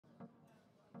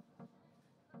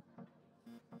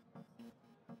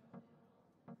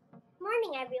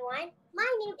morning, everyone. My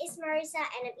name is Marissa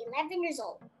and I'm 11 years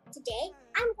old. Today,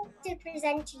 I'm going to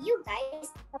present to you guys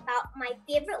about my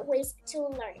favorite ways to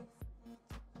learn.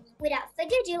 Without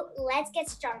further ado, let's get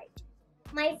started.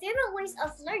 My favorite ways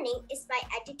of learning is by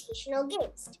educational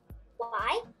games.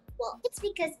 Why? Well, it's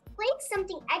because playing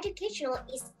something educational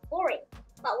is boring.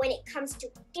 But when it comes to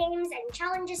games and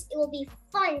challenges, it will be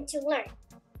fun to learn.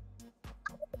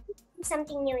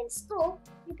 Something new in school,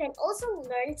 you can also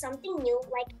learn something new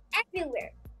like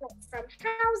everywhere, like from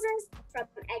houses, from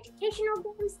educational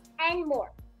games, and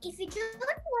more. If you don't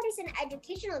know what is an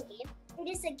educational game, it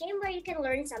is a game where you can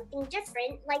learn something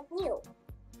different like new.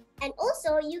 And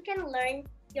also, you can learn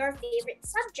your favorite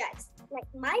subjects. Like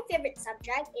my favorite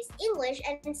subject is English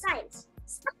and science.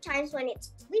 Sometimes when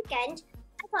it's weekend,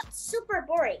 I got super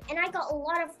boring and I got a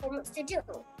lot of homework to do.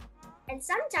 And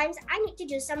sometimes I need to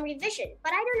do some revision,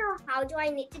 but I don't know how do I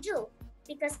need to do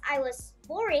because I was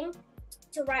boring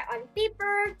to write on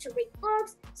paper, to read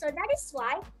books. So that is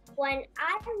why when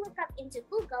I look up into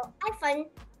Google, I found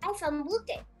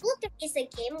Bluetooth. Bluetooth is a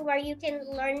game where you can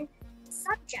learn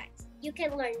subjects. You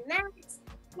can learn maths,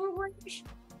 English,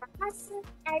 classes,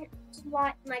 and a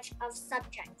lot much of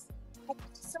subjects.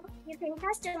 So you can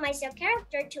customize your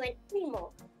character to an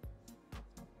animal.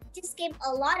 This gave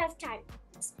a lot of time,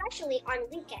 especially on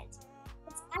weekends.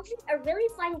 It's actually a really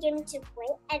fun game to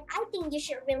play, and I think you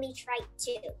should really try it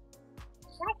too.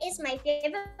 That is my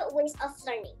favorite ways of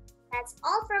learning. That's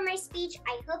all for my speech.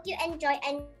 I hope you enjoy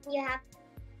and you have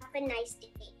a nice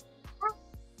day.